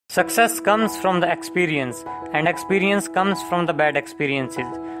Success comes from the experience and experience comes from the bad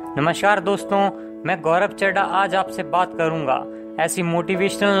experiences. नमस्कार दोस्तों, मैं गौरव चड्ढा आज आपसे बात करूंगा ऐसी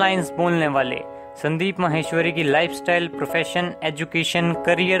मोटिवेशनल लाइंस बोलने वाले संदीप माहेश्वरी की lifestyle, profession, education,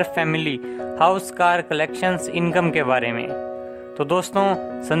 career, family, house, car, collections, income के बारे में। तो दोस्तों,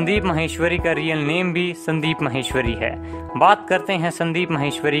 संदीप माहेश्वरी का रियल नेम भी संदीप माहेश्वरी है। बात करते हैं संदीप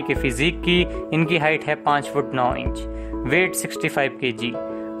माहेश्वरी के फिजिक की। इनकी हाइट है 5 foot 9 inch, wait 65 kg,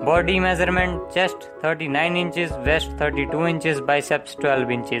 body measurement chest 39 inches, waste 32 inches, biceps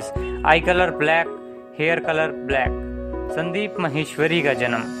 12 inches, आई colour black, hair colour black. Sandeep Maheshwari का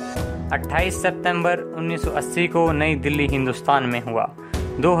जन्म 28 सितंबर 1980 को नई दिल्ली, हिंदुस्तान में हुआ।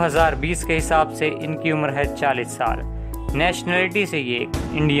 2020 के हिसाब से इनकी उम्र है 40 साल। नेशनलिटी से ये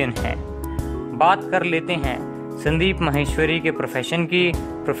एक इंडियन है। बात कर लेते हैं संदीप माहेश्वरी के प्रोफेशन की।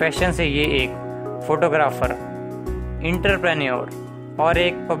 प्रोफेशन से ये एक फोटोग्राफर, एंटरप्रेन्योर और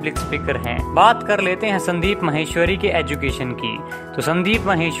एक पब्लिक स्पीकर हैं। बात कर लेते हैं संदीप माहेश्वरी के एजुकेशन की। तो संदीप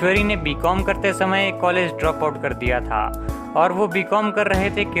माहेश्वरी ने बीकॉम करते समय कॉलेज ड्रॉप आउट कर दिया था और वो बीकॉम कर रहे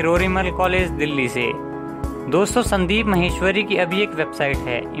थे किरोरीमल कॉलेज, दिल्ली से। दोस्तों, संदीप माहेश्वरी की अभी एक वेबसाइट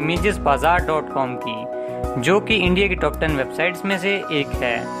है imagesbazaar.com की, जो कि इंडिया की टॉप 10 वेबसाइट्स में से एक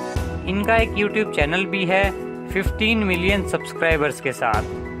है। इनका एक यूट्यूब चैनल भी है 15 मिलियन सब्सक्राइबर्स के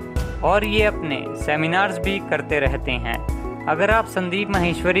साथ, और ये अपने सेमिनार्स भी करते रहते हैं। अगर आप संदीप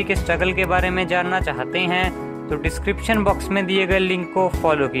माहेश्वरी के स्ट्रगल के बारे में जानना चाहते हैं तो डिस्क्रिप्शन बॉक्स में दिए गए लिंक को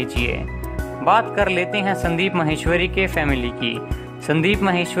फॉलो कीजिए। बात कर लेते हैं संदीप माहेश्वरी के फैमिली की। संदीप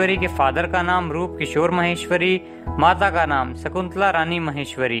माहेश्वरी के फादर का नाम रूप किशोर माहेश्वरी, माता का नाम शकुंतला रानी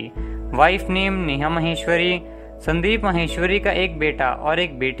माहेश्वरी, वाइफ नेम नेहा माहेश्वरी। संदीप माहेश्वरी का एक बेटा और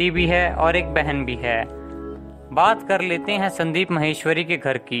एक बेटी भी है और एक बहन भी है। बात कर लेते हैं संदीप माहेश्वरी के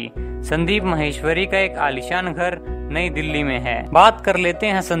घर की। संदीप माहेश्वरी का एक आलीशान घर नई दिल्ली में है। बात कर लेते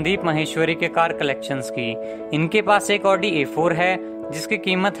हैं संदीप माहेश्वरी के कार कलेक्शंस की। इनके पास एक ऑडी A4 है जिसकी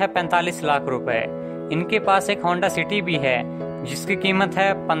कीमत है 45 लाख रुपए। इनके पास एक होंडा सिटी भी है जिसकी कीमत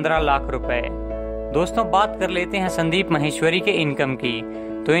है 15 लाख रुपए। दोस्तों, बात कर लेते हैं संदीप माहेश्वरी के इनकम की।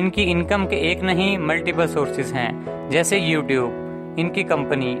 तो इनकी इनकम के एक नहीं मल्टीपल सोर्सेज हैं, जैसे यूट्यूब, इनकी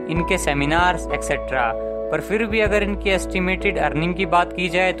कंपनी, इनके सेमिनार्स एक्सेट्रा। पर फिर भी अगर इनकी एस्टिमेटेड अर्निंग की बात की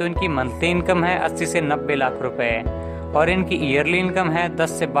जाए तो इनकी मंथली इनकम है 80 से 90 लाख रुपए और इनकी ईयरली इनकम है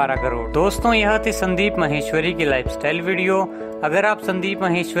 10 से 12 करोड़। दोस्तों, यह थी संदीप माहेश्वरी की लाइफस्टाइल वीडियो। अगर आप संदीप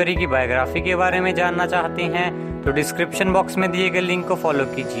माहेश्वरी की बायोग्राफी के बारे में जानना चाहते हैं तो डिस्क्रिप्शन बॉक्स में दिए गए लिंक को फॉलो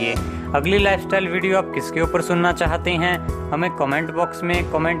कीजिए। अगली लाइफस्टाइल वीडियो आप किसके ऊपर सुनना चाहते हैं हमें कमेंट बॉक्स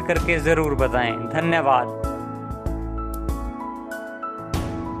में कमेंट करके जरूर बताएं। धन्यवाद।